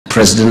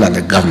President and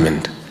the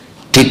government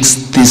takes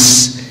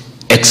this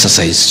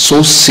exercise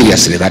so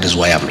seriously. That is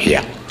why I'm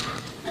here.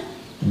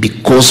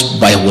 Because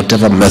by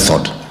whatever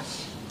method,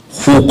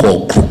 hook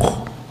or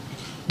crook,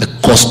 the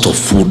cost of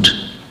food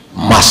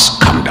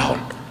must come down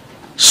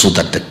so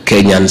that the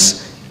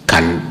Kenyans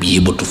can be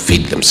able to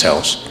feed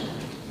themselves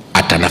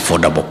at an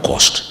affordable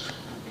cost.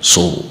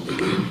 So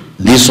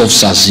these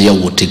officers here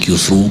will take you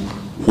through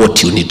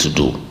what you need to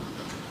do.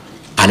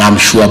 And I'm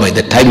sure by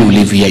the time you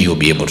leave here, you'll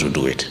be able to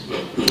do it.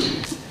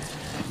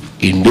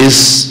 In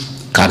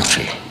this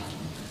country,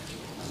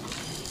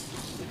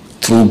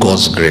 through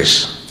God's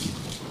grace,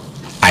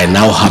 I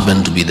now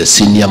happen to be the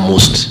senior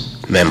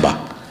most member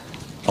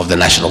of the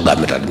National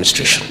Government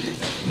Administration.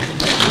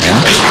 Yeah?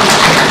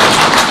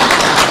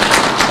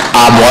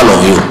 I'm one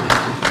of you.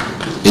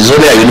 It's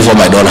only a uniform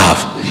I don't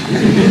have.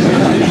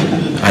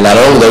 And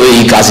along the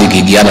way, he kasi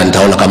kigiana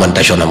nitaona kama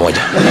nitashona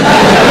moja.